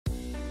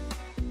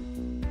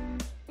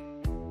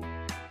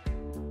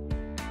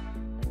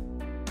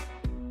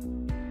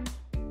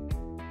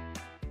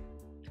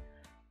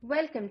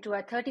Welcome to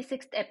our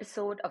 36th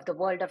episode of The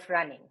World of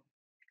Running.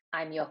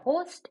 I'm your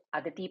host,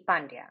 Aditi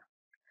Pandya.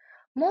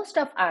 Most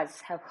of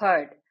us have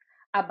heard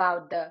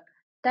about the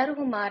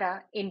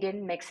Tarahumara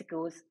Indian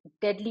Mexico's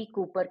deadly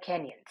Cooper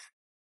Canyons.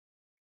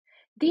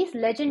 These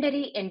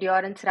legendary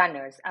endurance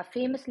runners are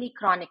famously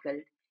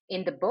chronicled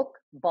in the book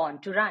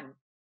Born to Run.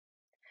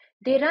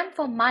 They run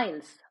for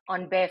miles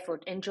on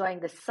barefoot,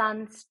 enjoying the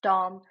sun,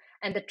 storm,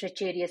 and the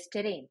treacherous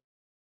terrain.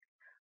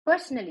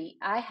 Personally,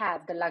 I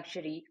have the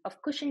luxury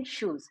of cushioned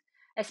shoes,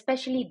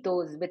 especially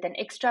those with an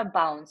extra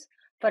bounce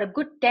for a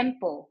good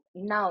tempo,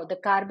 now the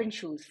carbon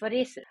shoes for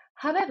races.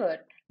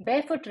 However,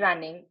 barefoot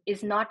running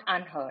is not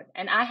unheard,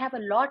 and I have a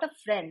lot of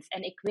friends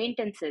and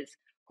acquaintances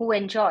who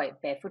enjoy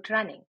barefoot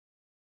running.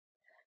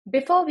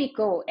 Before we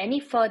go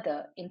any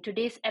further in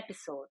today's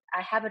episode,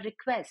 I have a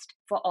request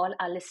for all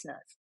our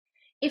listeners.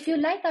 If you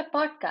like our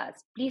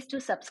podcast, please do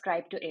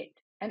subscribe to it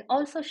and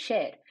also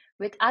share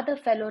with other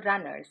fellow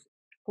runners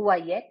who are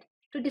yet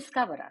to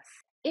discover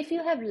us. If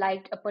you have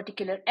liked a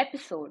particular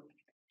episode,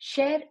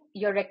 share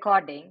your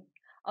recording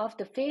of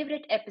the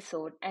favorite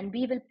episode and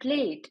we will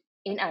play it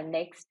in our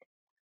next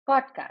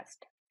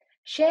podcast.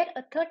 Share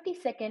a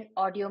 30-second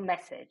audio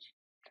message.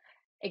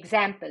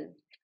 Example,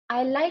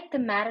 I like the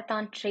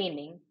marathon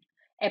training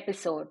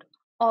episode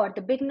or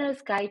the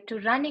beginner's guide to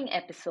running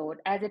episode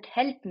as it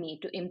helped me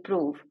to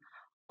improve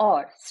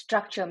or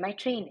structure my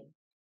training.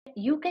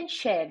 You can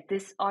share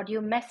this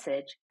audio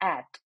message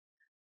at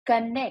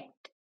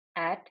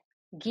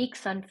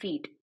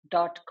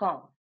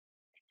connect@geeksonfeet.com.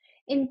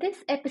 In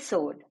this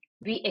episode,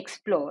 we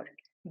explore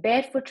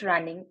barefoot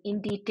running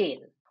in detail,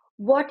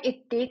 what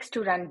it takes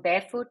to run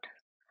barefoot,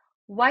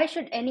 why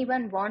should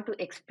anyone want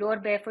to explore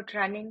barefoot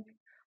running,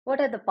 what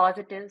are the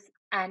positives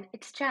and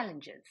its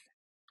challenges.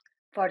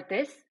 For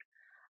this,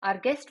 our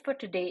guest for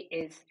today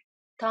is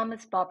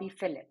Thomas Bobby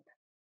Phillip.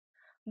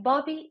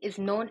 Bobby is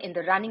known in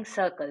the running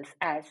circles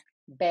as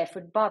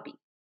Barefoot Bobby.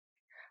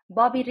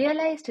 Bobby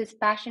realized his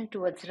passion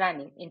towards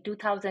running in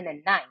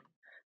 2009.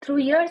 Through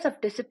years of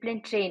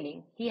disciplined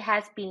training, he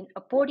has been a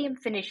podium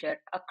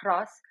finisher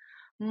across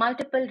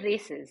multiple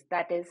races,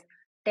 that is,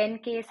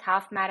 10Ks,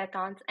 half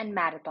marathons, and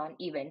marathon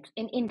events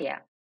in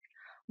India.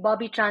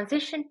 Bobby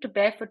transitioned to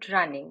barefoot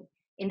running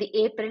in the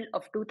April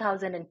of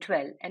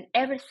 2012, and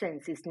ever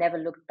since he's never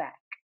looked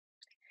back.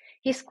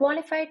 He's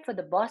qualified for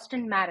the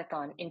Boston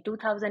Marathon in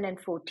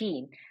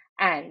 2014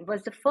 and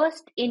was the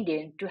first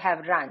Indian to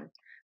have run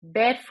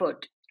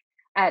barefoot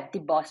at the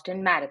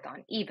Boston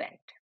Marathon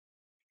event.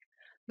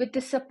 With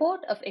the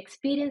support of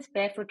experienced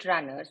barefoot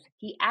runners,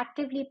 he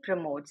actively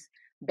promotes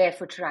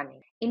barefoot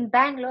running in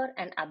Bangalore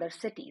and other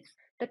cities.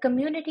 The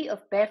community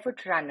of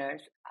barefoot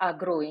runners are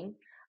growing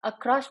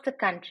across the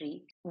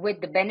country with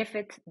the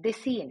benefits they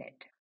see in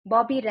it.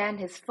 Bobby ran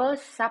his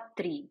first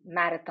sub-3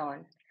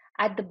 marathon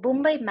at the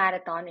Mumbai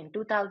Marathon in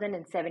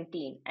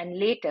 2017, and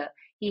later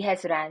he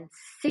has ran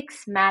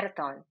 6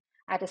 marathons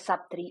at a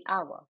sub-3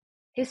 hour.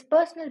 His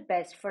personal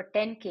best for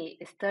 10K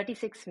is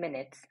 36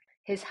 minutes,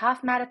 his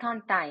half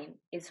marathon time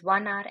is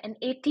 1 hour and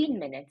 18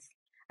 minutes,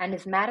 and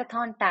his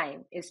marathon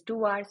time is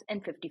 2 hours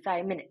and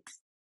 55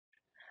 minutes.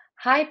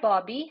 Hi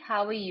Bobby,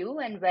 how are you?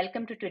 And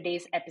welcome to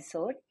today's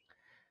episode.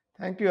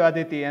 Thank you,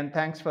 Aditi, and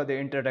thanks for the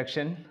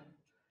introduction.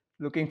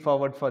 Looking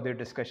forward for the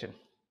discussion.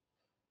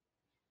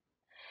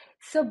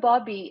 So,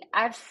 Bobby,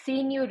 I've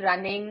seen you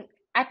running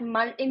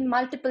in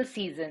multiple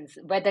seasons,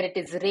 whether it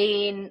is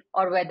rain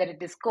or whether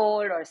it is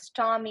cold or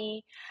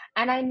stormy.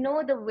 And I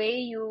know the way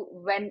you,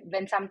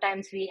 when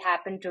sometimes we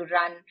happen to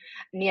run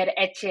near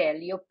HL,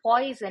 your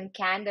poise and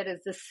candor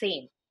is the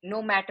same,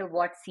 no matter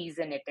what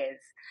season it is.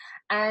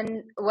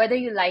 And whether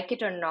you like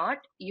it or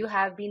not, you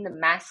have been the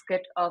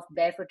mascot of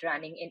barefoot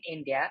running in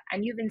India,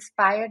 and you've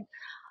inspired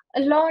a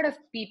lot of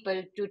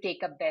people to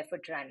take up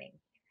barefoot running,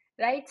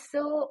 right?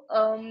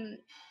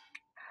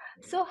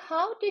 So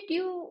how did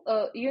you,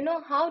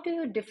 how do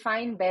you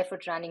define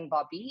barefoot running,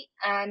 Bobby,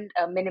 and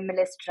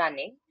minimalist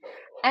running?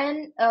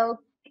 And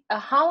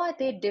how are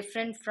they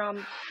different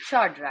from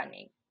short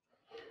running?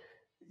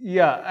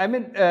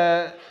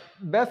 Yeah,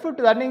 barefoot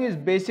running is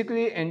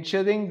basically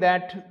ensuring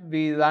that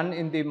we run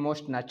in the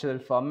most natural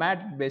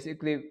format,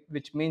 basically,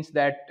 which means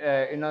that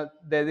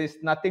there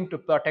is nothing to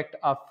protect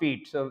our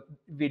feet. So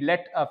we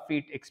let our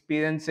feet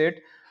experience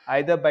it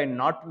either by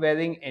not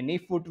wearing any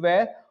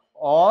footwear,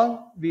 or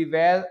we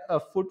wear a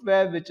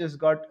footwear which has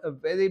got a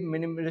very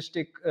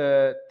minimalistic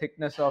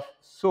thickness of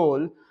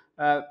sole,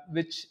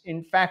 which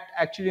in fact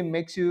actually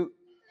makes you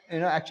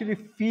actually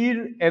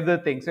feel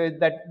everything, so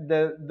that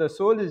the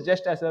sole is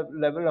just as a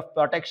level of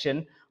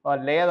protection or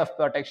layer of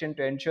protection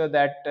to ensure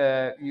that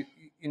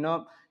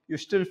you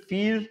still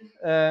feel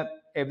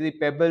every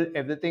pebble,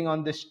 everything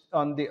on the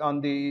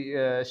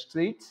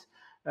streets,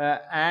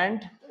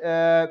 and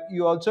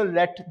you also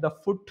let the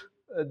foot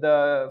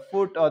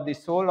or the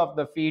sole of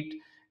the feet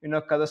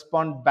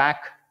correspond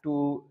back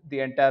to the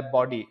entire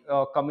body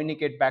or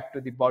communicate back to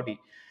the body.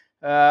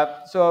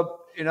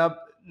 So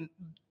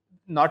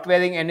not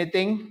wearing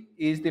anything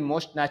is the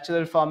most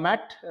natural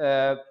format,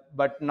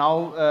 but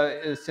now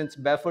since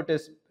barefoot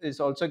is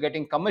also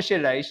getting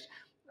commercialized,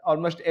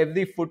 almost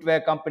every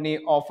footwear company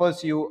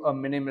offers you a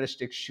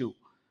minimalistic shoe.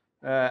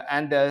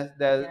 And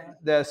Yeah.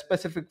 there are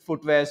specific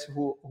footwears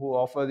who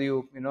offer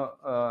you,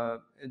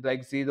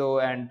 like Zero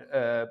and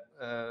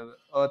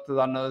Earth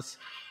Runners.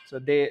 So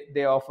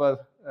they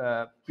offer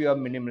pure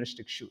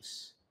minimalistic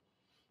shoes.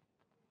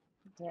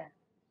 Yeah.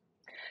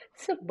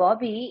 So,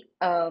 Bobby,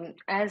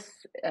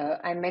 as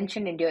I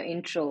mentioned in your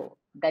intro,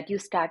 that you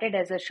started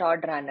as a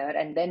short runner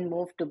and then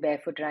moved to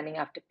barefoot running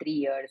after 3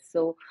 years.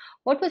 So,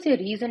 what was your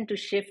reason to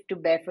shift to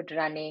barefoot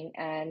running,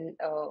 and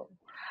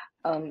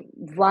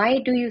why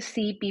do you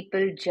see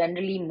people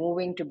generally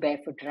moving to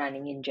barefoot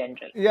running in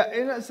general?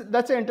 Yeah,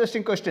 that's an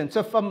interesting question.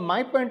 So, from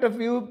my point of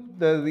view,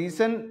 the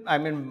reason, I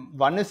mean,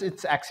 one is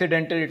it's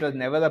accidental. It was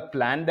never a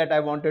plan that I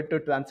wanted to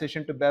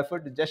transition to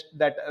barefoot. Just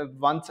that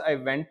once I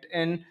went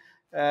in,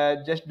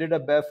 just did a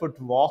barefoot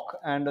walk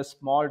and a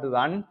small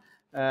run,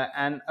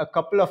 and a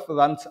couple of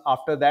runs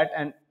after that.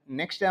 And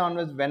next day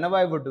onwards, whenever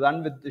I would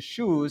run with the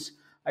shoes,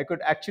 I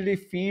could actually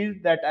feel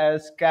that I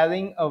was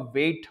carrying a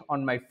weight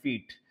on my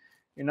feet.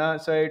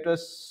 So it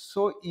was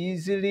so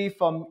easily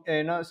from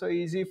so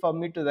easy for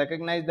me to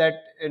recognize that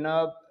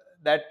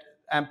that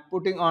I'm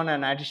putting on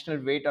an additional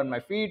weight on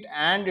my feet,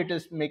 and it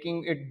is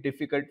making it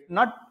difficult.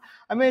 Not,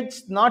 I mean,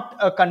 it's not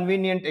a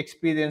convenient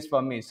experience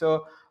for me.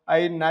 So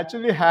I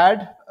naturally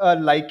had a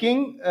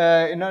liking,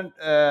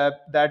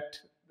 that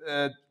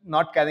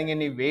not carrying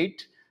any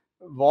weight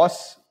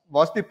was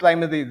the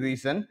primary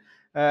reason.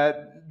 uh,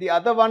 the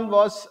other one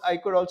was I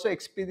could also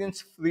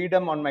experience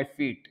freedom on my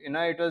feet.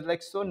 It was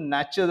like so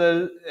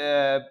natural.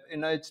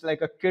 It's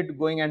like a kid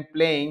going and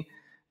playing,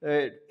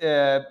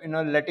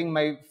 letting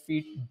my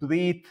feet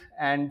breathe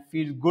and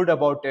feel good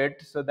about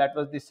it. So that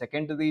was the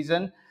second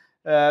reason.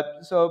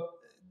 So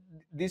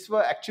these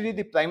were actually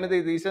the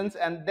primary reasons.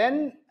 And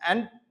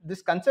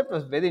this concept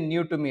was very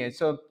new to me.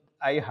 So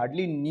I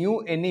hardly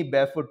knew any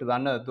barefoot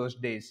runner those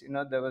days.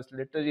 There was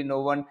literally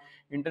no one.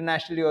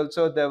 Internationally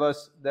also,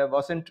 there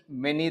wasn't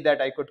many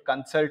that I could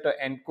consult or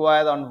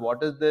inquire on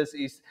what is this,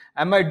 is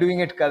am I doing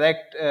it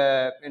correct,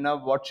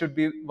 what should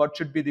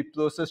be the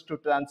process to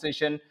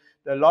transition.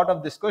 There are a lot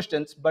of these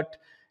questions, but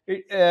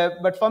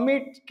for me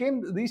it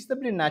came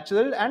reasonably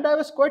natural, and I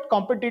was quite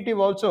competitive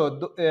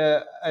also.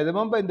 I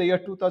remember in the year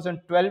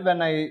 2012,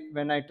 when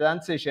I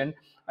transitioned,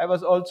 I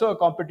was also a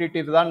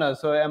competitive runner.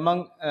 So I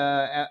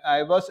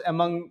was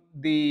among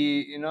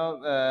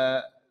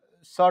the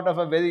sort of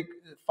a very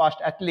fast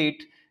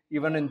athlete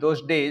even in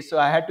those days. So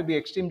I had to be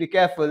extremely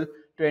careful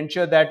to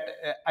ensure that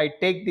I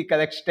take the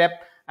correct step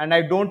and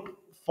I don't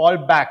fall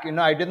back.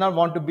 I did not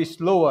want to be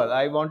slower.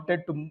 I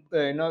wanted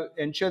to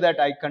ensure that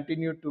I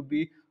continue to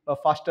be a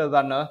faster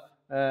runner,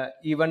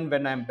 even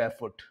when I'm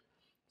barefoot.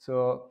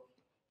 So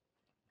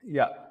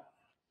yeah.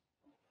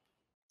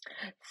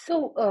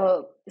 So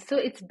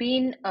it's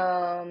been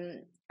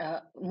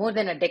more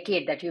than a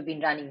decade that you've been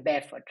running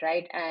barefoot,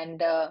 right?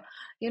 And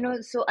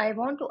so I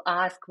want to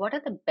ask, what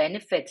are the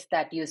benefits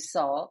that you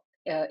saw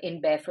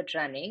in barefoot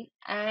running,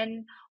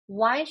 and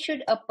why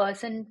should a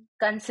person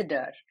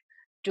consider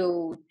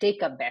to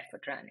take up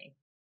barefoot running?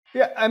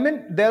 Yeah, I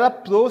mean, there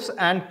are pros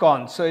and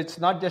cons. So it's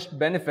not just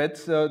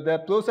benefits. There are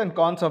pros and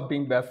cons of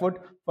being barefoot.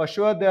 For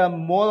sure, there are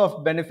more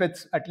of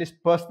benefits, at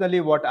least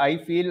personally, what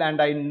I feel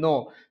and I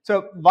know.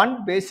 So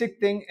one basic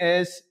thing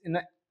is,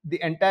 the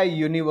entire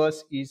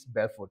universe is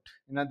barefoot.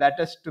 That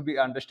is to be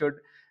understood.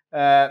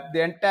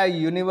 The entire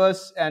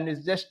universe, and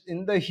it's just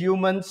in the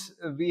humans,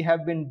 we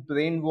have been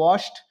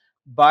brainwashed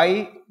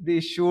by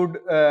the shoe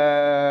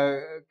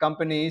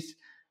companies,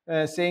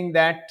 saying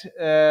that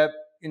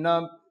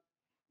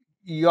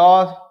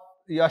your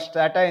your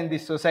strata in the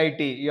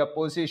society, your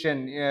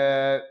position,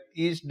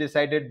 is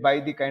decided by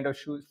the kind of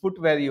shoes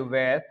footwear you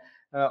wear.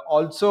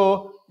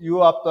 Also,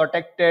 you are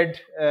protected,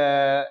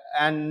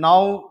 and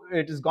now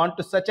it has gone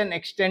to such an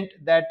extent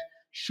that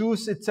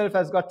shoes itself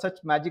has got such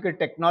magical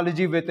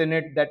technology within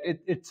it that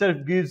it itself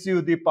gives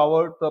you the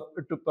power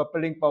to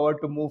propelling power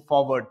to move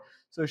forward.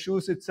 So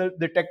shoes itself,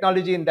 the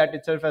technology in that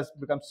itself has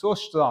become so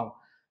strong.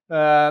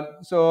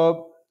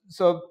 So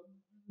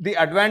the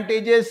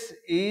advantages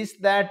is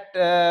that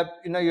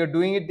you're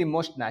doing it the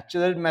most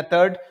natural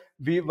method.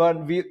 We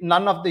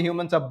none of the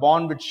humans are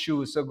born with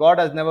shoes, so God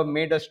has never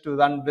made us to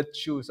run with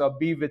shoes or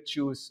be with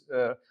shoes.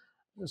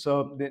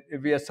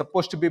 We are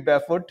supposed to be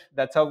barefoot.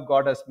 That's how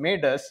God has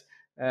made us.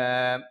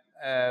 But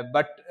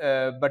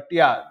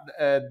yeah,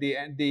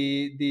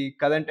 the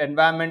current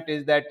environment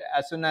is that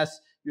as soon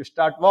as you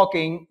start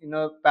walking,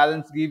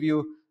 parents give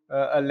you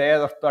a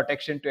layer of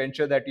protection to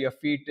ensure that your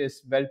feet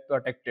is well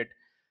protected.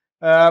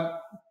 uh,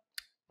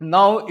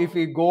 Now if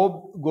we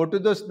go to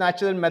this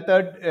natural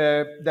method,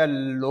 there are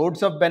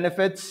loads of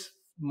benefits.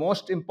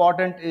 Most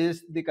important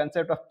is the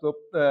concept of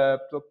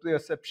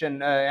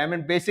proprioception. I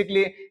mean,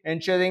 basically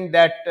ensuring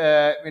that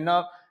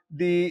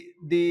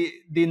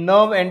the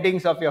nerve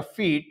endings of your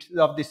feet,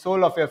 of the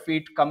sole of your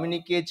feet,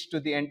 communicates to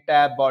the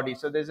entire body.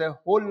 So there's a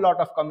whole lot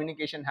of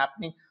communication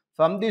happening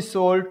from the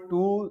sole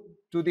to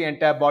the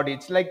entire body.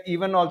 It's like,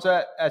 even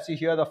also as you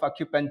hear of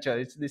acupuncture,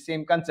 it's the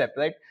same concept,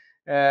 right?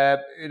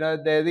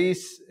 there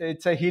is,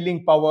 it's a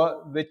healing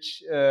power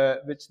which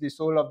the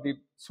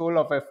sole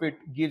of a foot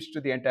gives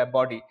to the entire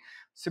body.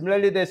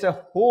 Similarly, there's a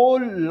whole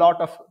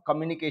lot of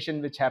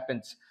communication which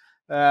happens.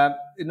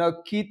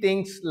 Key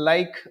things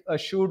like a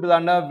shoe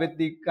runner with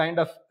the kind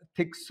of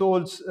thick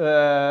soles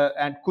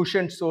and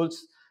cushioned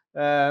soles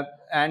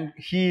and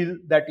heel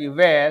that you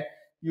wear,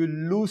 you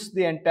lose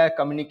the entire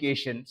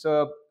communication.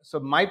 So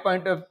my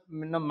point of,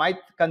 my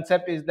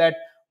concept is that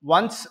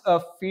once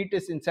a feet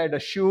is inside a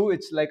shoe,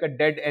 it's like a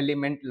dead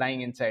element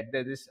lying inside.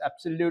 There is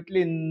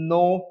absolutely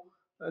no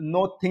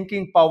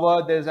thinking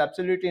power. There's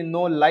absolutely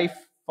no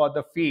life for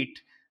the feet,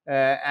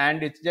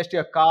 and it's just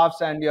your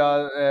calves and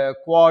your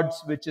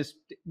quads which is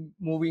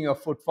moving your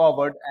foot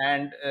forward,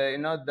 and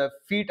the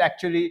feet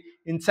actually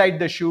inside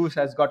the shoes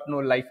has got no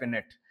life in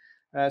it.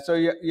 So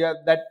you have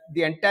that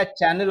the entire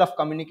channel of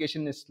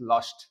communication is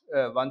lost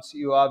once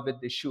you are with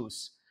the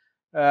shoes.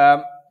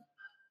 um,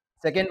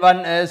 Second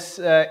one is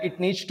it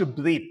needs to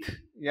breathe.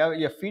 Yeah,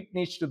 your feet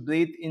needs to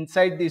breathe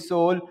inside the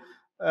sole.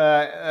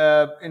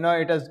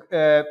 It is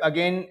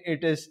again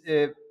it is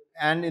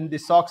and in the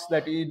socks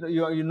that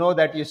you know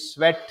that you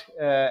sweat,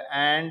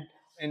 and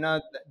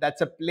that's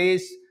a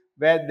place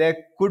where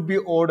there could be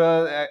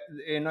odor.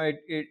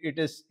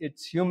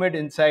 It's humid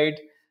inside,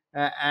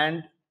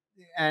 and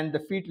the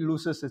feet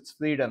loses its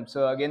freedom.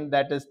 So again,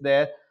 that is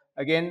there.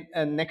 Again,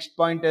 next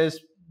point is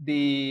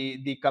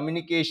the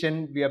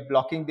communication. We are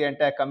blocking the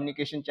entire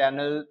communication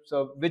channel,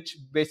 so which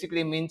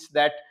basically means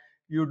that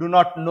you do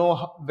not know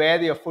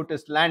where your foot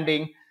is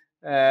landing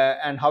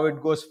and how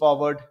it goes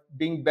forward.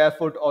 Being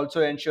barefoot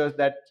also ensures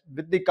that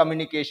with the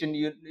communication,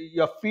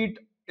 your feet,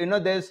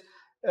 there's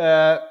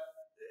uh,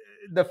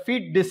 the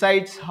feet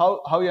decides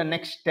how your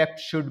next step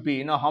should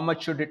be. How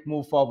much should it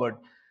move forward.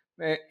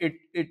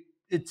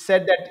 It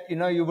said that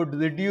you would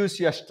reduce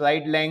your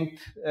stride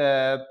length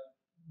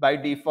by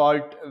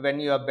default when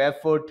you are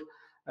barefoot,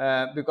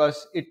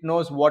 because it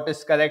knows what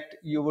is correct.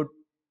 You would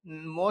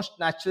most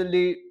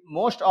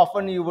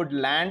often you would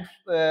land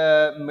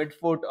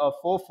midfoot or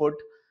forefoot.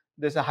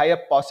 There's a higher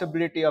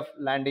possibility of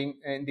landing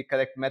in the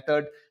correct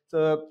method.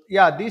 So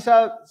yeah, these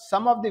are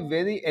some of the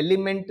very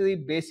elementary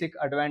basic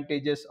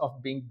advantages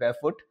of being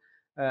barefoot.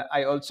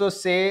 I also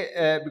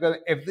say, because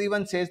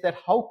everyone says that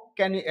how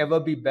can you ever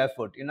be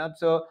barefoot,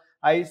 so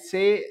I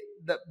say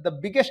the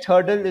biggest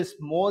hurdle is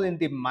more in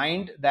the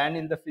mind than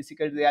in the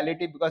physical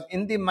reality, because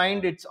in the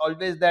mind it's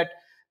always that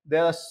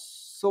there are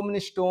so many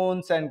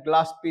stones and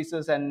glass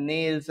pieces and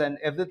nails and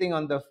everything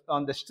on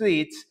the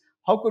streets.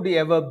 How could you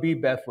ever be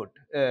barefoot,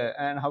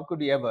 and how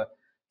could you ever?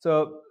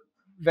 So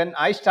when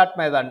I start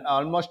my run,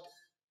 almost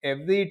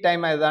every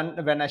time I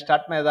run, when I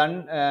start my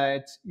run,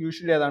 it's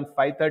usually around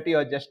 5:30,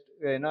 or just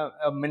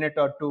a minute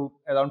or two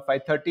around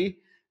 5:30.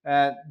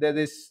 There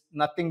is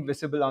nothing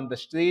visible on the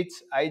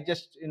streets. I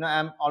just,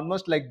 I'm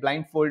almost like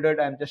blindfolded.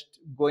 I'm just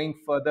going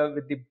further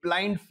with the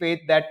blind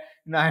faith that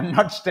I'm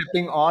not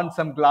stepping on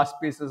some glass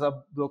pieces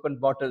or broken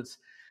bottles.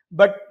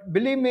 But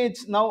believe me,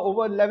 it's now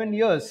over 11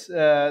 years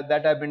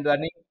that I've been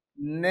running.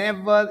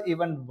 Never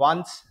even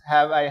once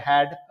have I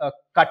had a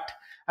cut.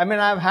 I mean,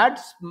 I've had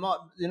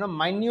small,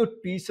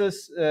 minute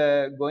pieces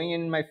going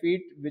in my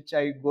feet, which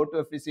I go to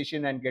a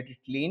physician and get it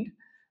cleaned,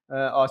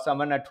 or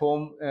someone at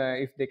home,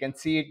 if they can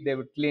see it, they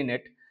would clean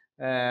it.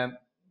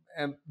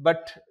 Um,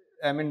 but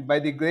I mean, by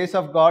the grace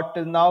of God,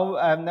 till now,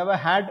 I've never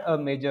had a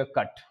major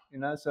cut.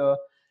 So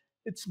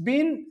it's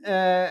been,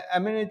 I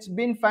mean, it's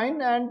been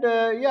fine, and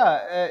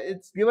yeah,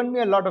 it's given me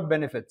a lot of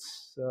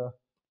benefits. So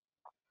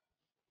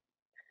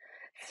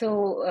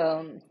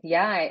So,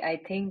 yeah,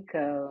 I think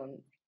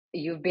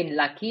you've been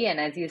lucky. And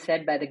as you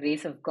said, by the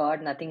grace of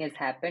God, nothing has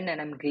happened.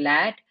 And I'm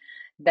glad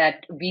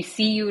that we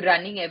see you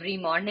running every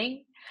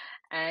morning.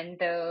 And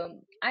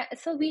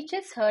so we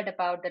just heard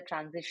about the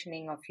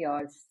transitioning of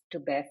yours to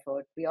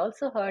barefoot. We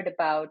also heard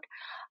about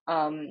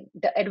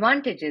the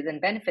advantages and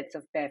benefits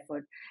of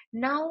barefoot.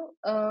 Now,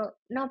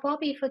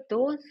 Bobby, for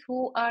those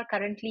who are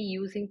currently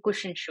using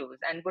cushion shoes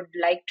and would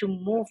like to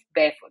move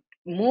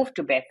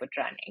to barefoot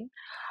running,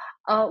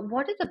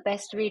 what is the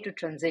best way to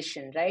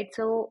transition, right?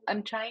 So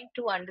I'm trying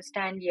to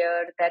understand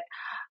here that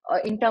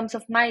in terms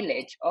of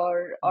mileage,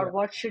 or yeah,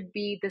 what should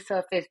be the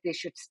surface they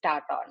should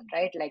start on,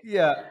 right? Like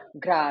yeah.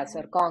 grass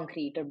or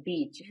concrete or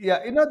beach.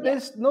 Yeah, Yeah.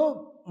 there's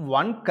no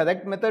one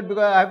correct method,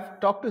 because I've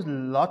talked to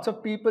lots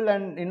of people,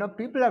 and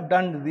people have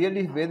done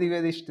really very,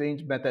 very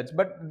strange methods.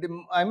 But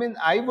I mean,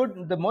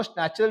 the most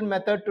natural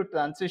method to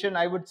transition,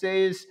 I would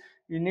say, is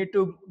you need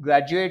to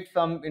graduate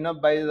from,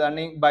 by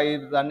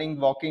running,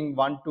 walking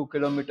 1 2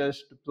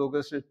 kilometers, to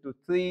progress it to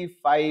 3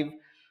 5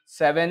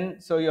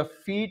 7. So your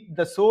feet,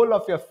 the sole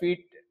of your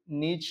feet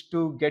needs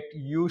to get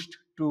used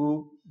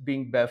to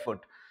being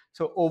barefoot.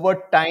 So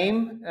over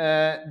time,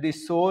 the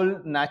soul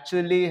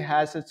naturally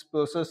has its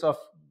process of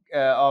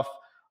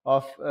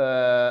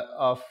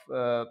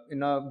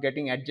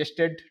getting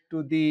adjusted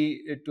to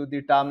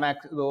the tarmac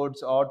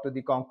roads, or to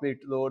the concrete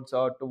roads,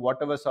 or to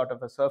whatever sort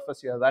of a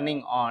surface you are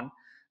running on.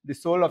 The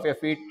sole of your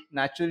feet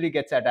naturally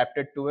gets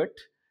adapted to it,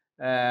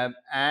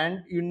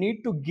 and you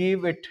need to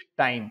give it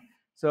time.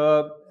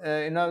 So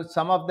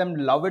some of them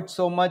love it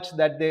so much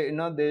that they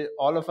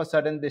all of a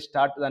sudden they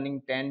start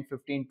running 10,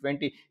 15,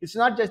 20. It's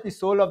not just the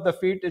sole of the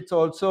feet, it's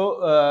not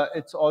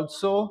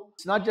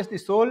just the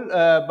sole,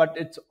 but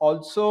it's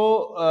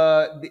also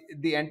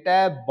the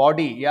entire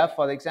body. Yeah,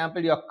 for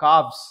example, your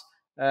calves,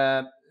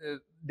 uh,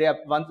 they are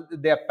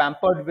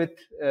pampered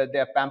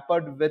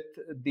with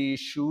the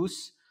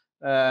shoes.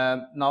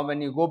 Now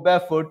when you go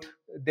barefoot,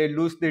 they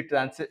lose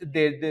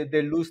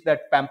they lose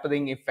that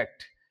pampering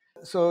effect.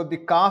 So the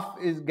calf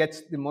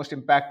gets the most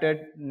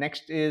impacted.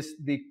 Next is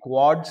the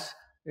quads.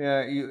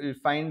 You'll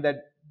find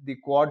that the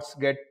quads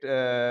you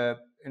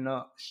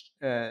know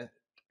uh,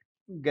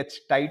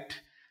 gets tight.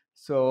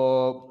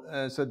 So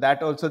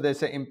that also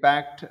there's an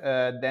impact.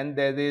 Then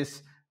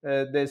there's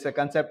a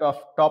concept of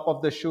top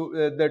of the shoe,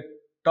 the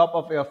top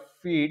of your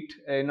feet.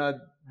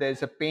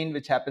 There's a pain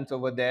which happens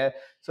over there.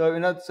 So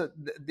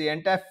the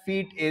entire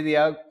feet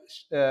area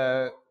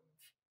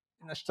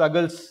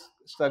struggles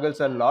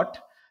a lot.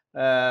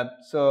 Uh,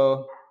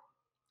 so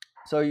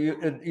so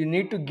you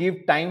need to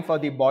give time for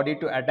the body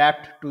to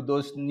adapt to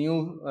those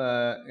new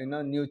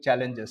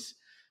challenges.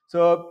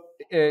 So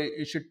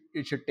you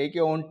should take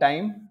your own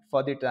time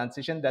for the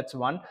transition. That's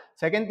one.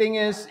 Second thing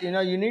is,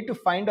 you need to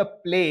find a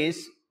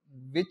place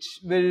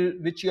which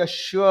you are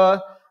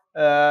sure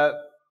uh,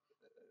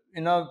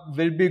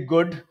 will be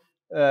good,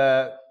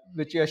 uh,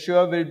 which you are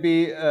sure will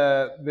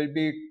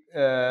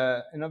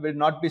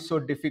not be so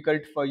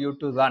difficult for you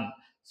to run.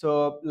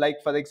 So,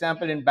 like for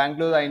example, in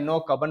Bangalore, I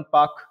know Kaban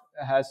Park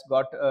has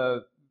got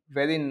a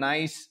very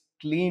nice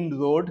clean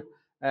road,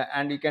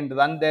 and you can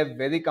run there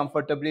very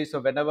comfortably. So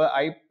whenever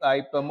I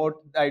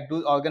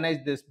do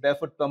organize this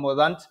barefoot promo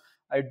runs,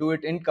 I do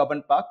it in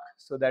Kaban Park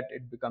so that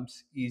it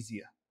becomes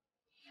easier.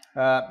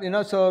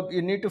 So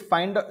you need to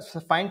find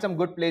some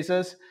good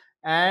places,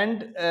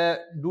 and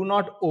do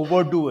not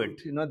overdo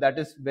it. That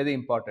is very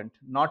important,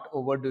 not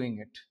overdoing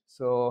it.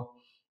 So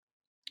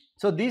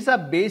these are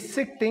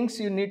basic things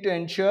you need to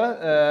ensure.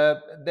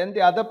 Then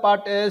the other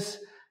part is,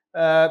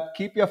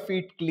 keep your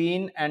feet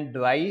clean and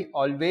dry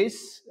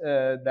always.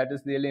 That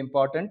is really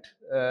important.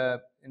 So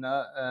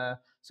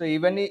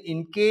even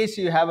in case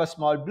you have a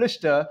small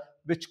blister,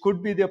 which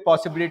could be the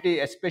possibility,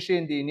 especially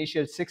in the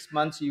initial 6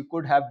 months, you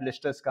could have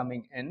blisters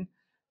coming in.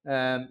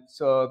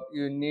 So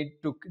you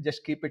need to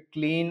just keep it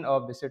clean,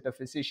 or visit a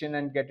physician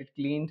and get it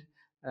cleaned,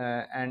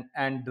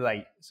 and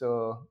dry.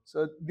 So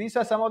these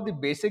are some of the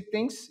basic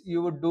things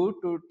you would do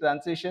to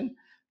transition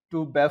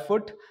to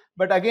barefoot.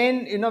 But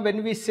again,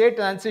 when we say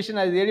transition,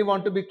 I really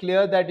want to be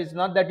clear that it's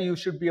not that you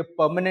should be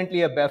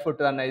permanently a barefoot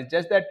runner. It's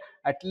just that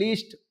at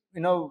least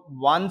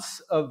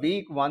once a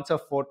week, once a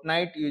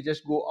fortnight, you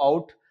just go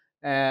out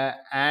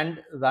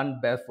and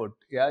run barefoot.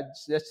 Yeah,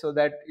 just so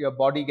that your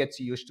body gets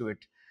used to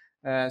it.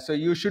 So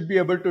you should be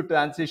able to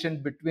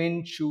transition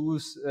between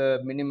shoes,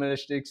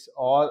 minimalistics,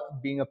 or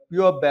being a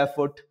pure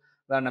barefoot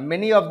runner.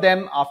 Many of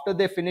them, after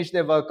they finish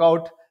their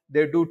workout,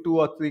 they do 2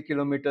 or 3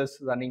 kilometers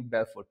running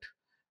barefoot.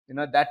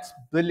 That's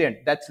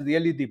brilliant. That's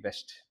really the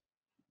best.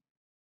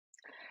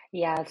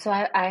 Yeah, so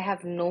I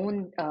have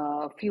known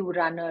a few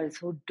runners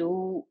who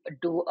do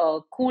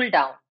a cool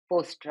down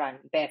post run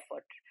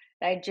barefoot,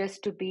 right?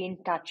 Just to be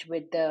in touch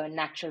with the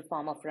natural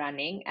form of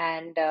running.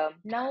 And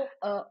now,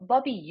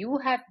 Bobby, you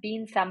have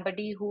been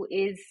somebody who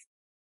is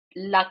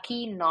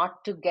lucky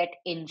not to get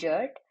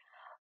injured,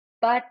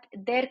 but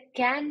there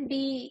can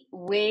be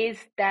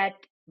ways that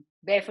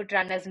barefoot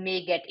runners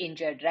may get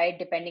injured, right?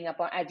 Depending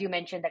upon, as you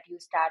mentioned, that you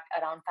start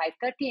around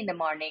 5:30 in the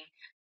morning.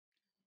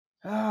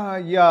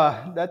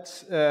 Yeah,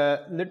 that's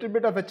a little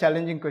bit of a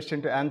challenging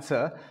question to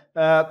answer.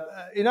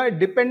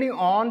 Depending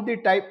on the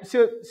type.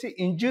 So, see,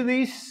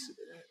 injuries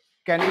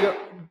can be.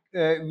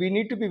 We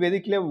need to be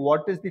very clear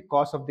what is the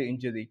cause of the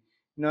injury.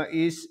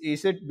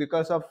 Is it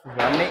because of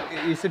running?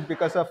 Is it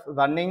because of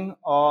running,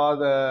 or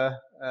the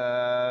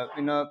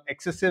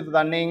excessive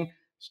running,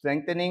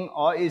 strengthening,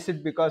 or is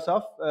it because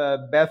of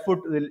barefoot?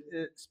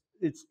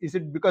 Is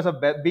it because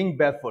of being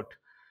barefoot?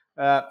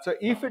 So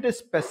if it is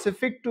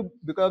specific to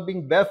because of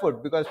being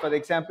barefoot, because for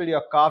example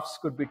your calves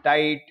could be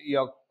tight,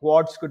 your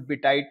quads could be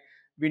tight,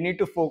 we need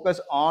to focus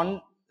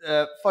on,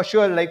 for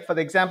sure. Like for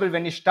example,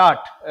 when you start,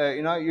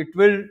 it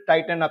will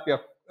tighten up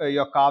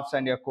your calves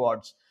and your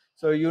quads.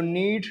 So you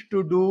need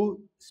to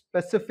do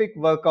specific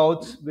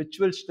workouts which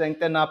will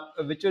strengthen up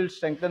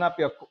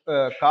your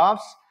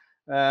calves,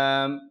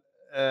 um,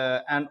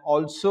 and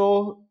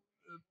also,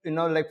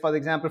 like for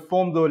example,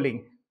 foam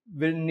rolling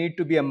will need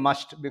to be a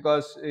must,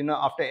 because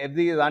after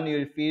every run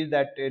you'll feel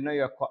that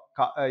your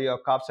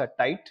calves are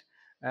tight,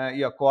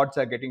 your quads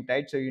are getting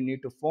tight, so you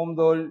need to foam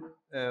roll.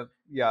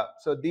 Yeah,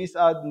 so these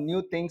are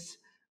new things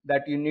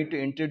that you need to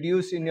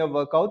introduce in your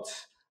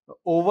workouts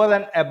over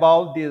and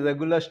above the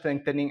regular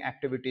strengthening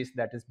activities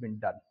that has been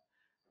done.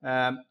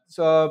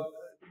 So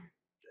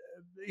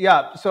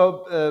yeah,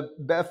 so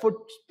barefoot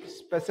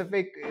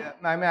specific,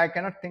 I mean, I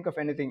cannot think of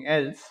anything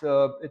else.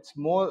 It's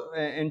more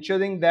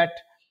ensuring that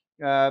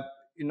uh,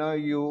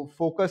 you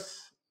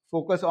focus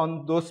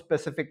on those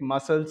specific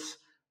muscles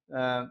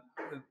uh,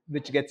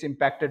 which gets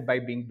impacted by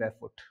being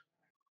barefoot.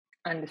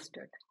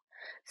 Understood.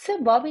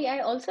 So, Bobby, I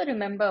also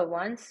remember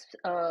once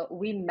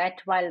we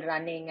met while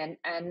running,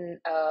 and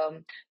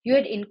you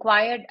had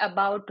inquired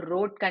about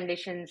road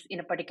conditions in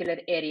a particular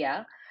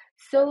area.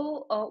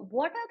 So,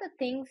 what are the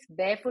things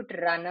barefoot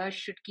runners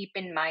should keep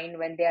in mind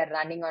when they are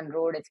running on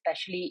road,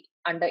 especially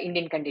under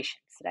Indian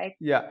conditions, right?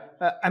 Yeah,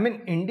 I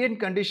mean Indian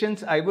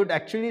conditions. I would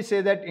actually say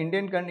that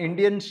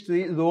Indian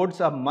street roads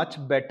are much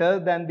better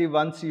than the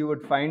ones you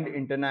would find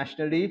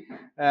internationally,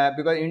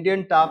 because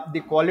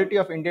the quality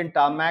of Indian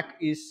tarmac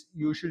is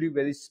usually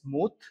very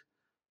smooth.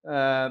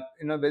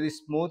 Very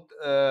smooth.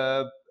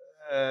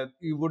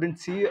 You wouldn't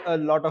see a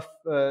lot of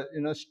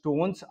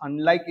stones,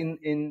 unlike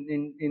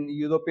in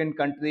European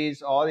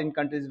countries or in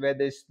countries where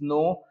there's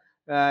snow.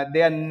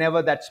 They are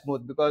never that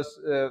smooth because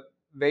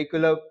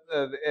vehicular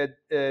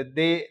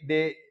they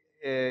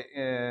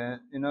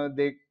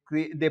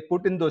they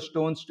put in those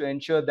stones to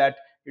ensure that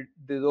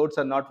the roads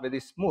are not very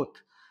smooth.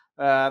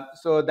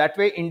 So that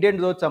way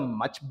Indian roads are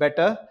much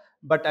better,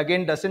 but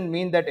again doesn't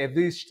mean that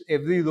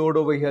every road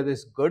over here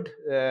is good.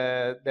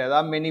 There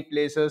are many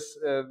places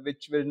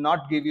which will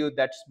not give you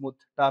that smooth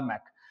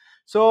tarmac.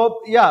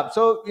 So yeah,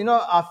 so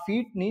our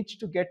feet needs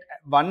to get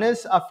one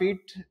is our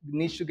feet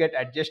needs to get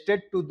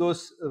adjusted to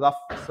those rough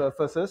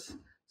surfaces.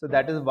 So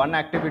that is one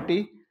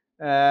activity.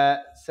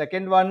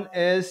 Second one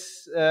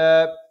is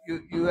you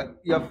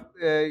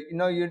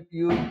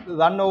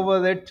run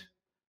over it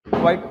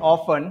quite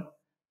often.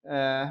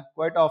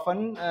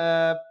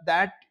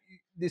 That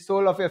the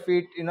sole of your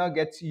feet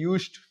gets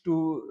used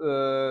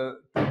to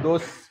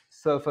those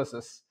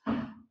surfaces.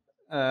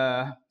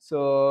 Yeah,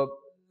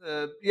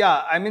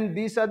 I mean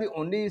these are the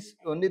only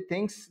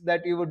things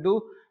that you would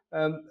do.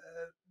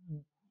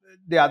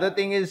 The other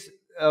thing is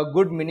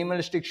good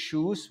minimalistic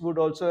shoes would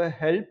also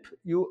help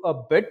you a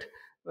bit,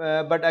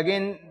 but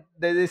again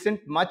there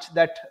isn't much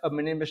that a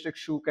minimalistic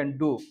shoe can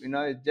do.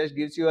 It just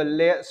gives you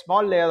a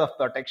small layer of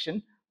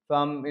protection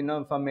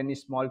from any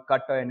small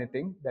cut or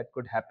anything that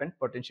could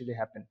potentially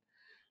happen.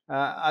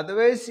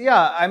 Otherwise,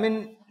 yeah, I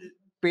mean,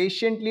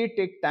 patiently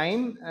take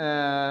time,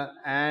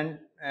 and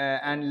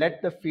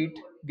let the feet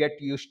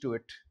get used to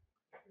it.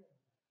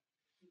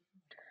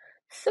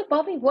 So,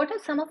 Bobby, what are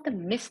some of the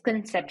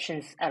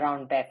misconceptions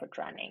around barefoot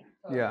running?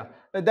 Yeah,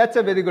 that's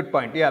a very good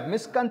point. Yeah,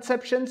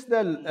 misconceptions.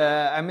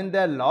 I mean,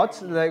 there are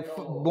lots. Like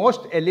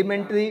most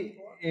elementary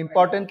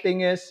important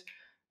thing is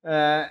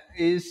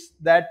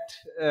that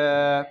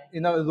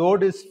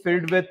road is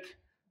filled with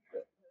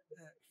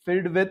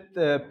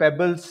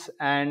pebbles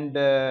and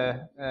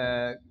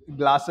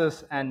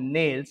glasses and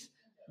nails.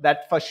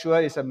 That for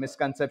sure is a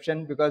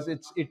misconception, because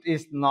it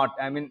is not.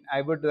 I mean,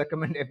 I would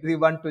recommend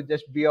everyone to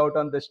just be out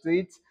on the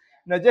streets.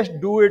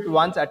 Just do it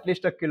once, at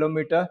least a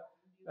kilometer.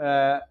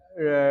 uh,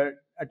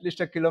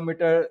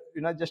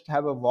 just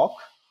have a walk,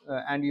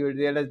 and you will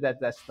realize that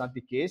that's not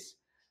the case.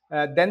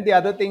 Then the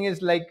other thing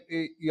is, like,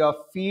 your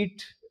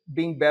feet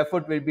being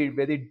barefoot will be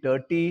very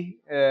dirty.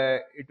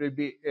 It will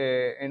be,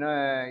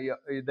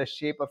 the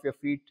shape of your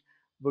feet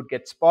would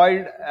get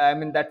spoiled. I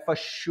mean, that for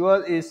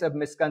sure is a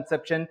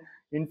misconception.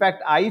 In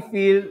fact, I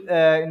feel,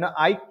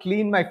 I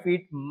clean my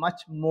feet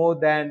much more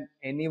than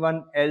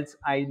anyone else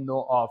I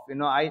know of.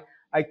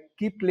 I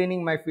keep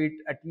cleaning my feet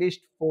at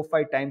least 4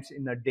 5 times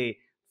in a day.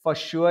 For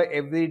sure,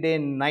 every day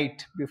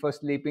night before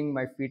sleeping,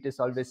 my feet is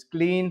always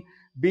clean.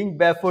 Being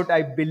barefoot,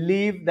 I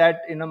believe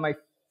that my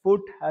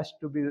foot has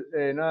to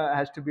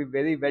be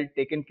very well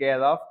taken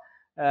care of,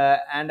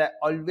 and I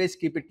always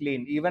keep it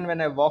clean. Even when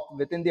I walk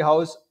within the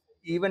house,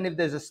 even if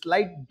there's a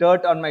slight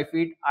dirt on my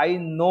feet, I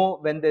know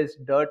when there's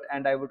dirt,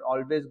 and I would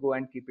always go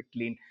and keep it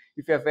clean.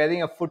 If you're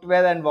wearing a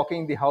footwear and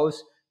walking the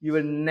house, you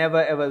will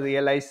never ever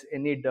realize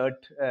any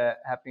dirt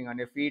happening on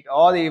your feet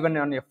or even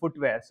on your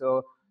footwear.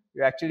 So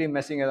you're actually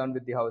messing around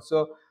with the house.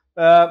 So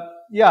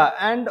yeah,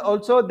 and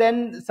also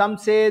then some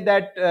say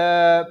that,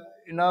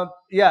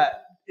 yeah,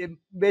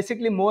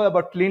 basically more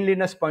about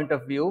cleanliness point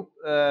of view.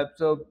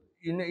 So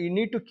you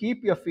need to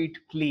keep your feet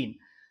clean.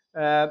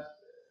 uh,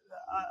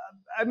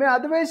 I mean,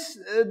 otherwise,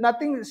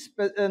 nothing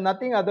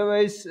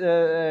otherwise,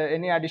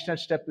 any additional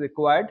step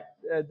required.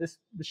 This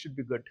should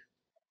be good.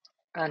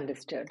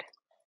 Understood.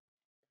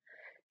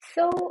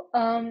 So,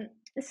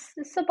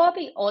 so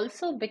Bobby,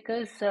 also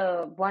because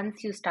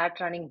once you start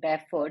running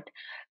barefoot,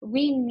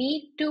 we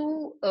need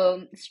to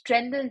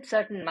strengthen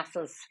certain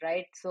muscles,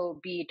 right? So,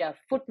 be it our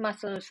foot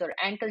muscles or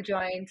ankle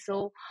joints.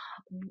 So,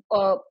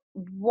 uh,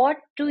 what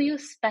do you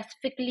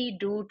specifically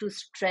do to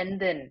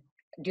strengthen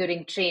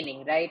during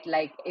training, right?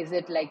 Like, is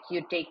it like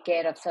you take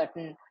care of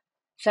certain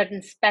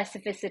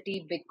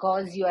specificity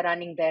because you are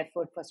running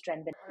barefoot for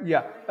strengthening?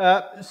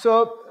 Yeah.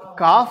 So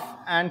calf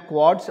and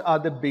quads are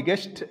the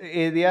biggest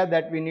area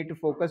that we need to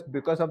focus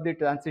because of the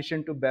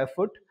transition to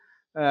barefoot.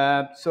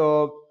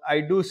 So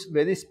I do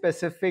very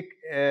specific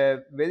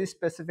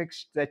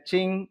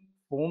stretching,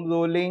 foam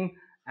rolling,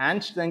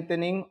 and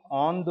strengthening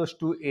on those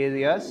two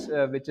areas,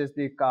 which is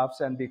the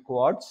calves and the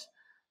quads.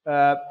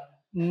 Uh,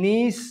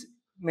 Knees,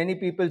 many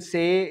people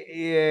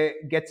say,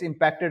 gets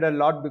impacted a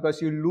lot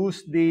because you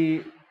lose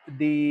the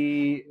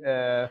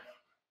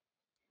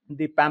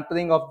the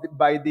pampering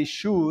by the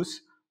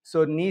shoes,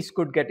 so knees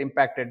could get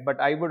impacted. But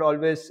I would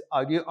always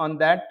argue on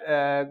that.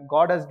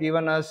 God has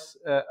given us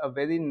a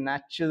very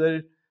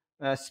natural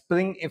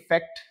spring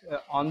effect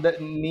on the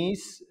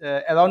knees,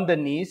 around the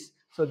knees,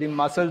 so the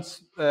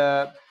muscles,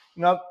 you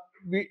know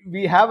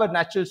we have a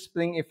natural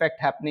spring effect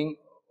happening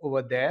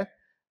over there.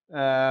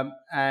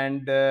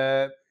 And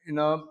you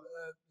know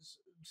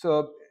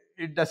so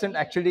it doesn't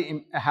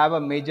actually have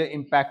a major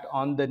impact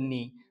on the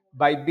knee.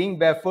 By being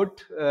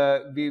barefoot,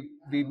 we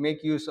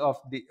make use of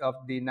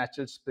the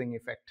natural spring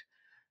effect.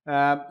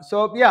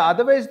 So yeah,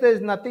 otherwise there's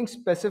nothing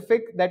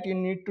specific that you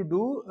need to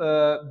do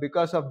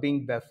because of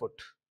being barefoot.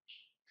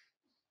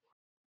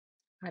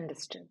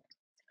 Understood.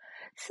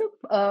 So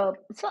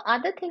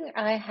other thing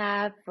I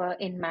have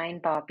in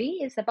mind,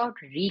 Bobby, is about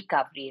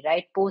recovery,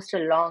 right? Post a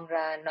long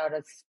run or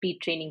a speed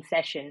training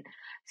session.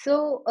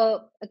 So,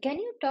 can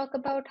you talk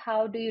about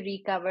how do you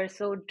recover?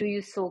 So, do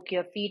you soak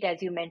your feet,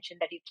 as you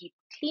mentioned that you keep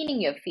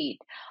cleaning your feet,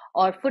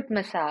 or foot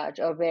massage,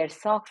 or wear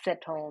socks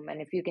at home?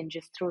 And if you can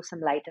just throw some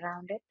light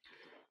around it.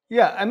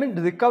 Yeah, I mean,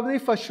 recovery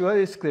for sure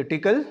is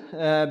critical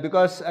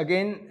because,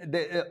 again,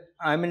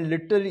 I mean,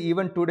 literally,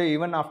 even today,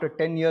 even after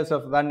 10 years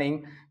of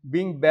running,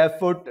 being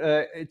barefoot,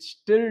 it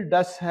still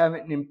does have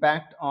an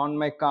impact on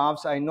my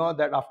calves. I know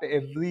that after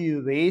every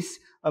race,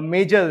 a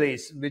major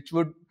race, which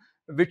would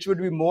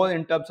be more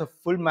in terms of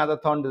full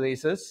marathon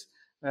races,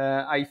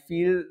 I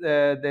feel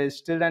there's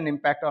still an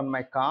impact on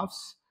my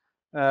calves.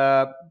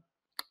 Uh,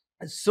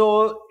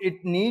 so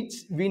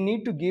we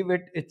need to give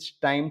it its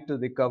time to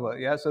recover.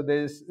 Yeah, so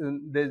there's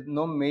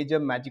no major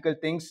magical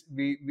things.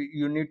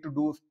 You need to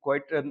do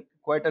quite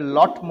a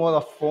lot more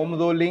of foam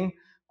rolling,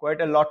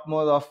 quite a lot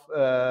more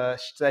of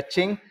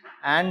stretching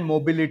and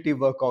mobility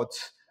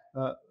workouts,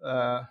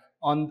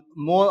 on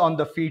more on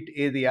the feet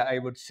area, I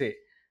would say.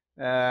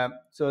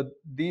 So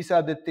these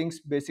are the things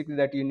basically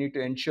that you need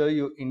to ensure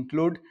you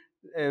include.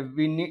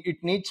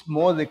 It needs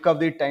more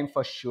recovery time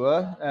for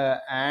sure,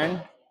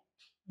 and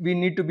we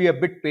need to be a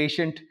bit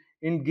patient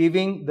in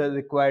giving the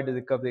required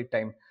recovery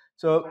time.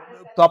 So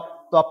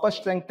proper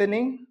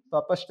strengthening,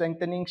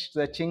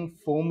 stretching,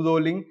 foam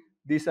rolling,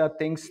 these are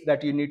things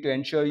that you need to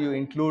ensure you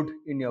include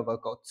in your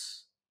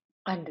workouts.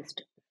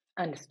 Understood.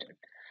 Understood.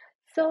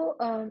 So,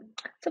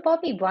 so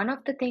Bobby, one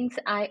of the things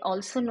I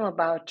also know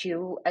about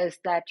you is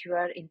that you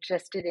are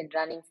interested in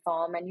running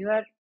form, and you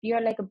are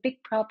like a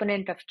big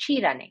proponent of chi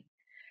running,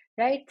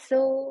 right?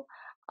 So,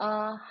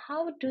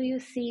 how do you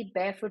see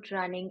barefoot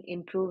running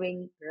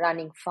improving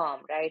running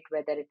form, right?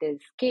 Whether it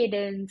is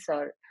cadence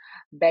or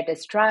better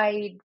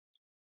stride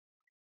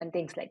and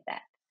things like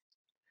that.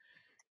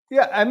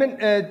 Yeah, I mean,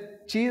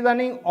 cheese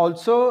running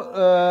also,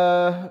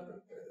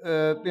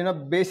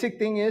 basic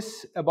thing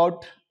is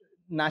about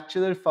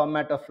natural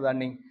format of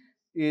running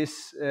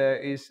is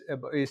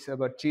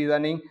about cheese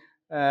running.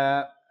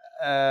 Uh,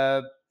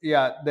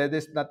 yeah,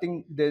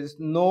 there's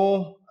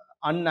no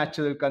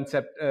unnatural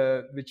concept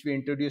which we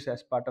introduce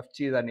as part of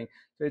cheese running.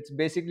 So it's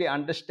basically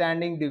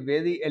understanding the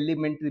very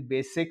elementary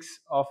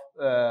basics of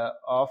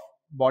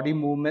body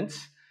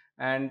movements,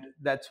 and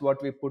that's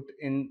what we put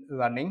in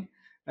running.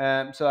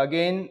 So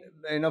again,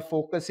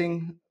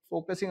 focusing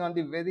on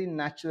the very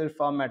natural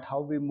format,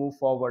 how we move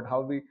forward,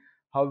 how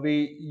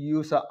we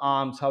use our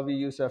arms, how we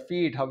use our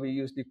feet, how we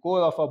use the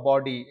core of our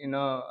body,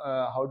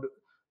 how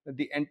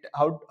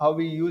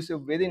we use a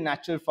very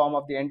natural form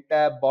of the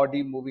entire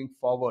body moving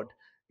forward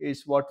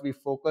is what we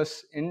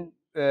focus in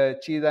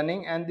chi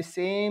running, and the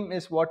same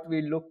is what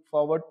we look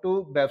forward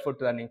to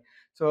barefoot running.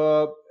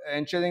 So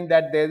ensuring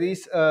that there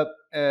is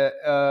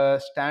a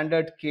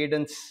standard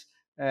cadence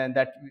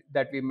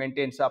that we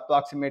maintain, so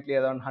approximately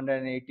around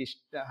 180,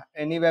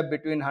 anywhere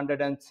between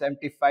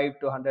 175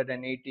 to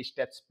 180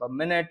 steps per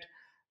minute,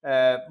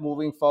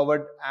 moving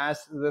forward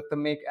as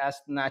rhythmic, as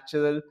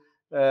natural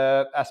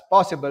as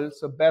possible.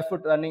 So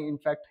barefoot running in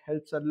fact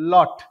helps a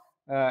lot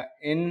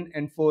in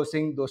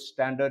enforcing those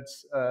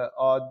standards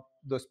or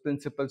those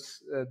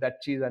principles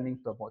that chi running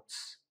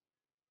promotes.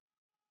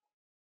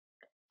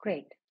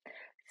 Great.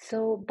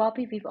 So,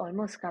 Bobby, we've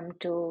almost come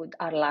to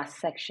our last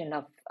section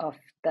of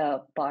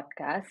the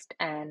podcast,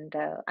 and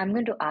I'm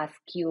going to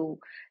ask you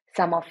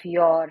some of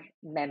your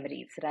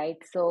memories, right?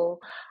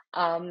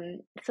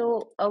 One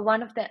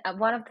of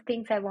the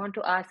things I want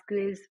to ask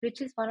you is,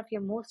 which is one of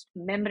your most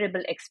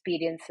memorable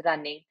experience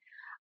running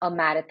a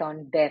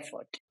marathon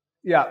barefoot?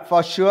 Yeah,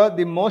 for sure.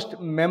 The most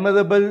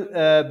memorable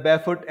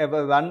barefoot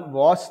ever run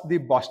was the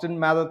Boston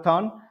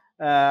Marathon.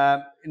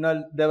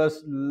 There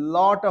was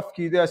lot of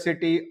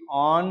curiosity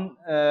on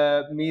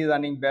me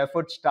running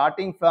barefoot,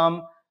 starting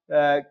from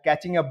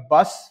catching a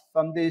bus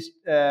from this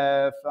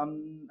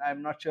from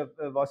I'm not sure,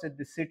 was it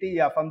the city?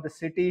 Yeah, from the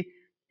city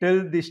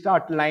till the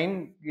start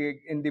line.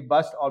 In the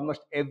bus,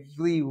 almost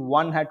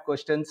everyone had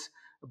questions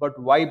about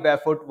why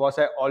barefoot. Was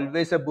I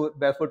always a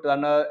barefoot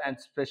runner? And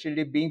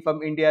especially being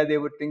from India, they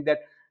would think that,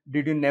 do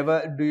you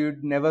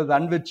never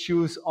run with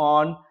shoes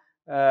on?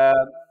 uh,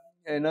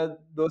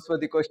 those were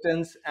the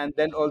questions. And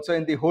then also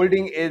in the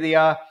holding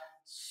area,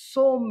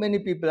 so many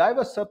people. I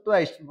was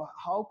surprised.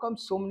 How come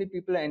so many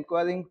people are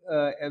inquiring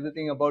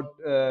everything about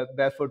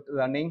barefoot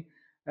running?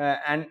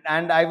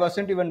 And I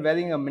wasn't even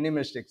wearing a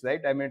minimalist,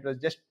 right? I mean, it was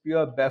just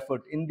pure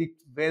barefoot in the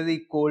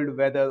very cold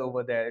weather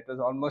over there. It was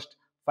almost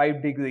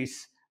 5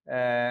 degrees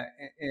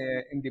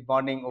in the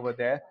morning over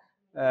there,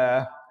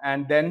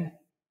 and then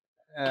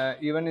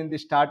even in the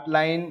start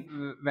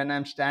line, when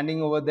I'm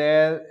standing over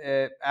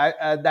there,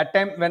 at that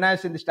time when I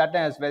was in the start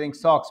line, I was wearing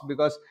socks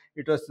because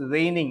it was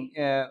raining.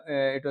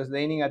 It was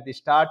raining at the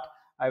start.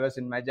 I was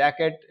in my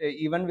jacket.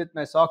 Even with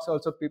my socks,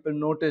 also people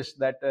noticed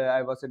that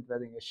I wasn't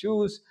wearing a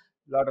shoes.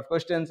 A lot of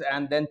questions,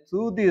 and then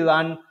through the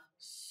run,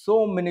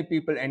 so many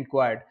people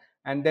inquired.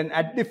 And then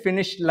at the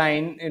finish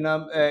line,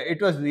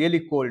 it was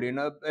really cold.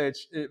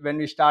 When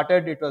we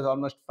started, it was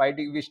almost 5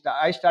 degrees.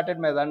 I started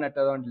my run at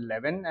around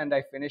 11, and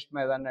I finished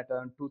my run at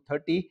around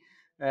 2:30.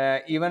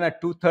 Even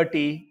at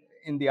 2:30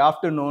 in the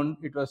afternoon,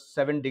 it was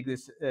 7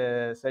 degrees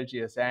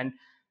Celsius. And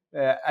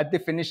at the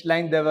finish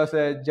line, there was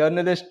a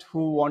journalist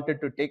who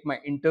wanted to take my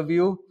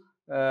interview.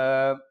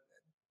 Uh,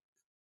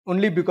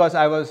 Only because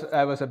I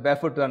was a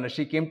barefoot runner.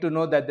 She came to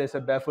know that there's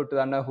a barefoot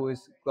runner who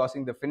is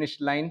crossing the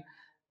finish line.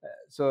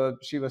 So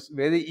she was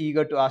very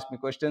eager to ask me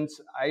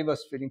questions. I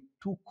was feeling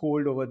too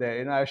cold over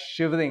there. I was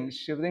shivering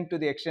to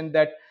the extent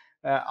that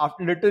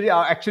after literally,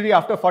 actually,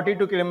 after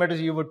 42 kilometers,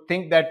 you would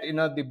think that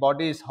the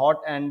body is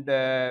hot and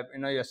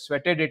you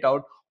sweated it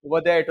out.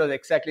 Over there, it was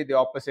exactly the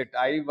opposite.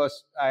 I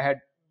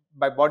had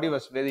my body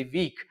was very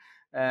weak,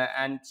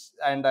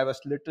 and I was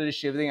literally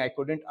shivering. I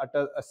couldn't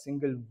utter a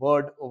single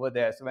word over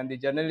there. So when the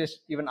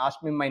journalist even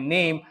asked me my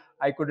name,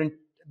 I couldn't.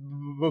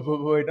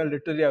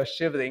 Literally, I was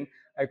shivering.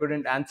 I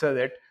couldn't answer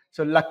it.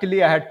 So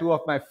luckily, I had two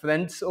of my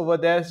friends over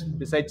there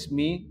besides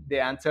me. They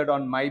answered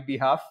on my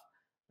behalf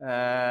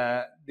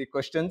the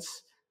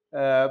questions.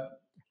 Uh,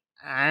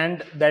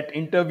 and that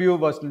interview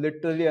was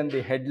literally on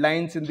the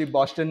headlines in the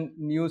Boston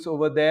news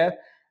over there.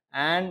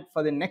 And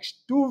for the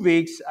next 2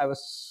 weeks, I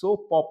was so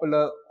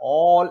popular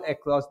all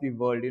across the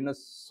world.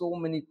 So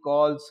many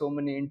calls, so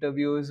many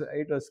interviews.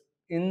 It was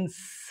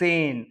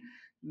insane.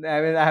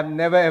 I mean, I have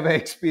never ever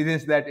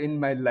experienced that in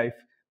my life.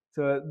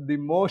 So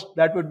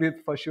that would be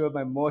for sure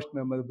my most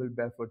memorable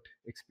barefoot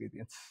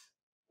experience.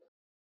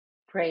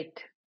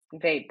 Great,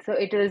 great. So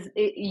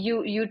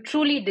you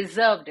truly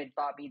deserved it,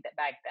 Bobby,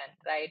 back then,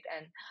 right?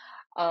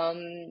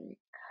 And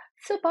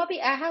so,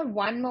 Bobby, I have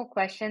one more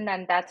question,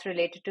 and that's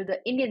related to the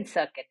Indian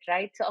circuit,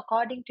 right? So,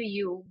 according to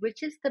you,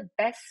 which is the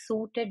best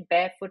suited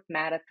barefoot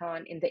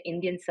marathon in the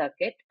Indian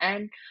circuit,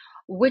 and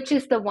which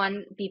is the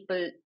one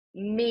people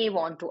may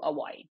want to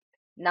avoid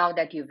now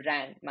that you've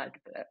ran Yeah,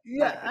 multiple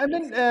I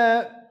mean,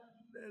 places?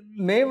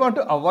 may want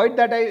to avoid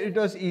that. It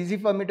was easy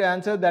for me to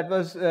answer. That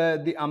was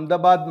the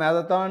Ahmedabad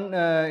marathon.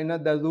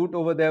 The route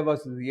over there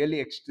was really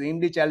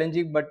extremely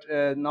challenging. But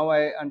now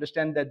I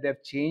understand that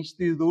they've changed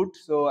the route,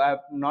 so I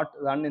have not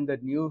run in the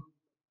new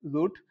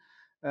route.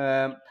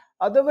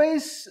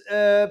 Otherwise,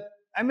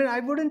 I mean, I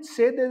wouldn't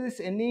say there is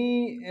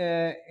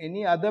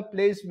any other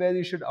place where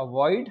you should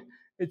avoid.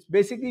 It's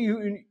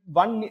basically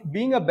one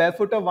being a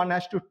barefooter, one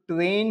has to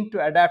train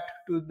to adapt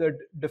to the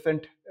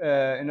different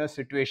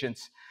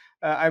situations.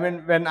 I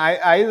mean, when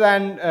I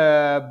ran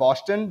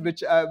Boston,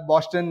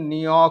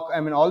 New York, I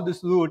mean, all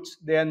these routes,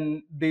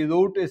 then the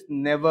route is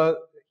never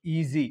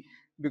easy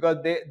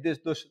because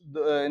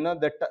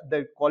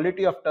the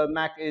quality of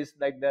tarmac is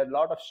like there are a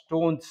lot of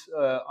stones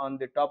on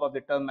the top of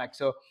the tarmac.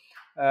 So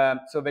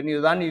when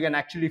you run, you can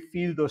actually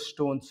feel those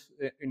stones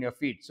in your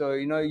feet. So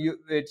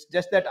it's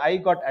just that I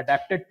got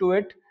adapted to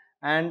it,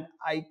 and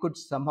I could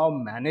somehow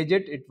manage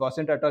it. It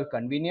wasn't at all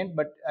convenient,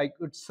 but I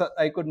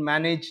could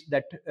manage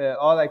that,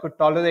 or I could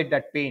tolerate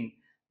that pain,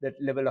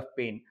 that level of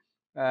pain.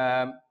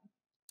 Um,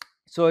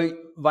 so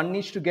one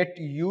needs to get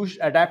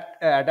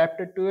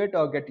adapted to it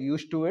or get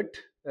used to it.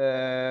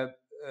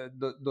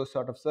 Those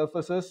sort of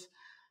surfaces,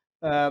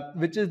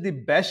 which is the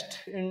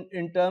best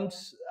in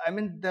terms. I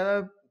mean, there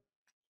are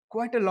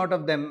quite a lot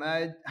of them.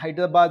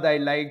 Hyderabad, I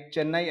liked.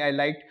 Chennai, I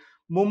liked.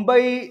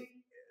 Mumbai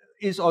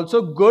is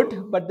also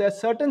good, but there are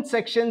certain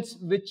sections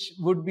which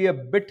would be a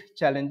bit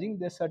challenging.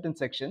 There are certain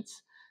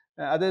sections.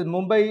 Other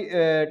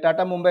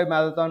Tata Mumbai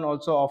Marathon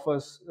also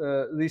offers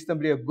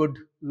reasonably a good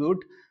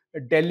route.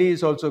 Delhi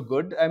is also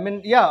good. I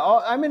mean, yeah,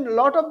 I mean, a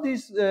lot of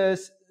these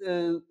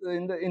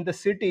in the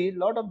city, a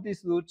lot of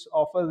these routes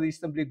offer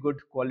reasonably good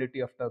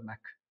quality of tarmac.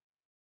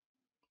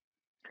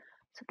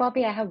 So,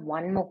 Bobby, I have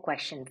one more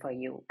question for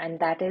you, and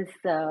that is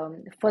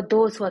for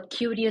those who are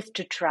curious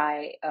to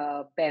try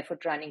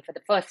barefoot running for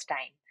the first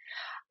time.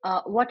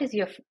 What is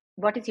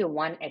your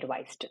one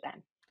advice to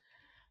them?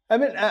 I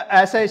mean,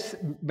 as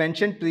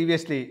mentioned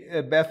previously,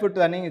 barefoot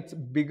running, it's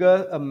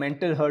bigger a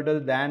mental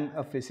hurdle than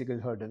a physical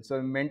hurdle.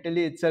 So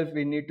mentally itself,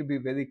 we need to be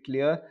very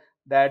clear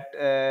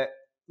that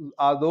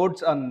our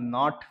roads are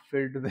not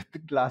filled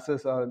with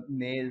glasses or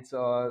nails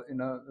or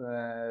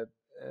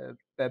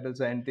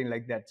pebbles or anything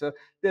like that. So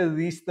they're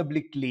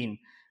reasonably clean.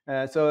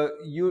 So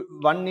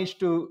one needs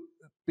to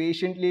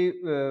patiently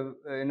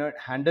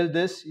handle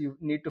this. You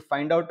need to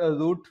find out a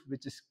route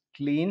which is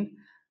clean.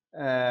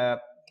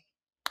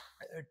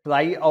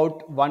 try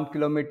out 1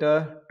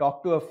 kilometer,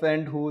 talk to a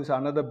friend who is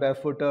another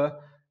barefooter,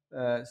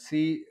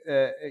 see,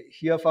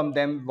 hear from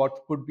them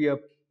what could be a,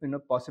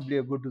 possibly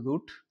a good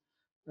route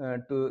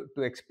to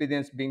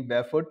experience being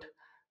barefoot.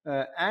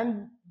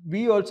 And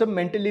we also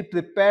mentally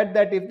prepared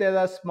that if there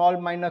are small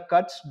minor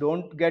cuts,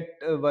 don't get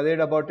worried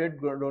about it,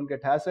 don't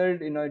get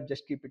hassled,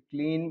 just keep it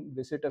clean,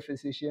 visit a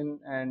physician,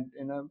 and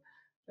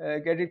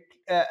get it,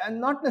 and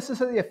not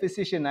necessarily a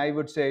physician, I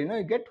would say,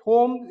 get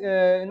home,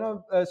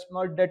 a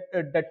small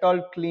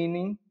Dettol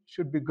cleaning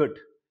should be good.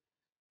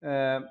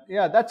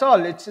 Yeah, that's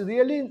all. It's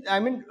really, I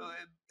mean,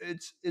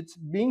 it's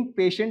being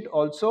patient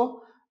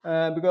also,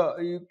 because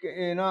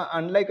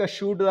unlike a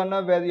shoe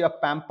runner where you're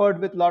pampered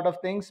with a lot of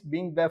things,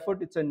 being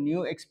barefoot, it's a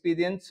new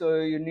experience,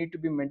 so you need to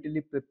be mentally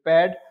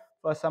prepared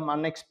for some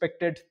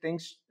unexpected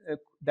things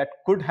that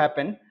could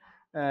happen.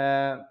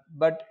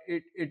 But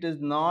it is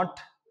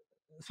not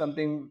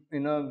something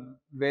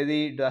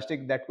very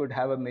drastic that could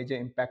have a major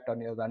impact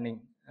on your running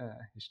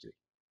history.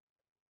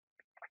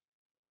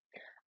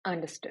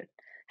 Understood.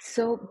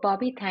 So,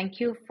 Bobby, thank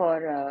you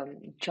for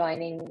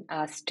joining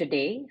us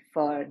today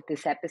for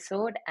this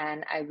episode,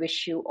 and I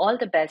wish you all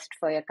the best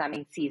for your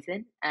coming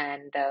season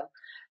and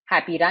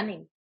happy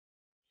running.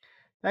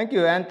 Thank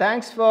you, and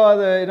thanks for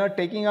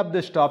taking up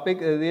this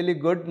topic. Really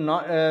good.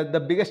 Not the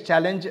biggest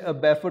challenge a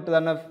barefoot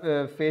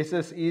runner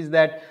faces is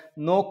that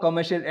no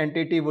commercial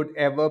entity would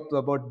ever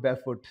promote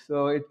barefoot.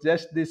 So it's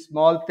just these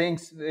small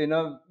things,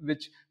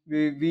 which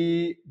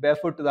we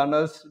barefoot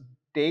runners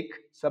take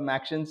some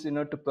actions,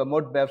 to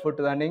promote barefoot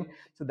running.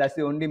 So that's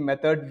the only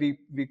method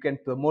we can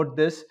promote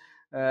this.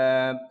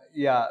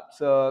 Yeah.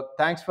 So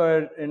thanks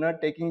for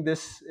taking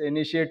this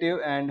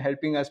initiative and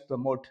helping us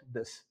promote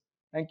this.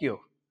 Thank you.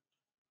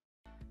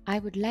 I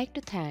would like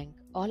to thank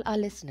all our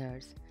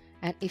listeners,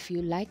 and if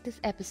you like this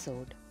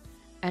episode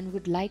and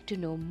would like to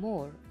know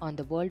more on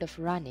the world of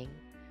running,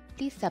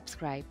 please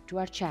subscribe to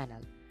our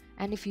channel.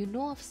 And if you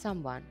know of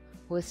someone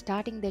who is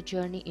starting their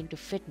journey into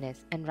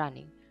fitness and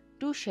running,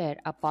 do share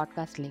our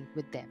podcast link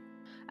with them.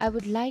 I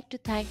would like to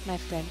thank my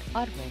friend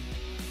Arvind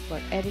for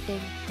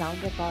editing,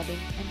 sound recording,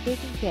 and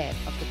taking care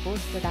of the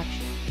post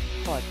production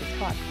for this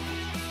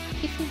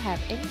podcast. If you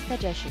have any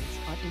suggestions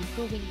on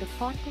improving the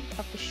content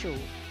of the show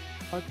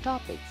or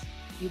topics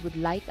you would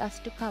like us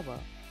to cover,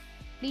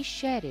 please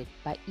share it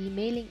by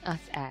emailing us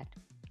at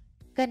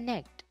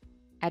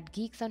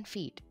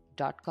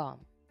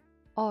connect@geeksonfeet.com.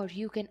 Or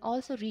you can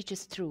also reach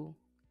us through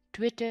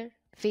Twitter,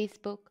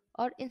 Facebook,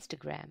 or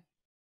Instagram.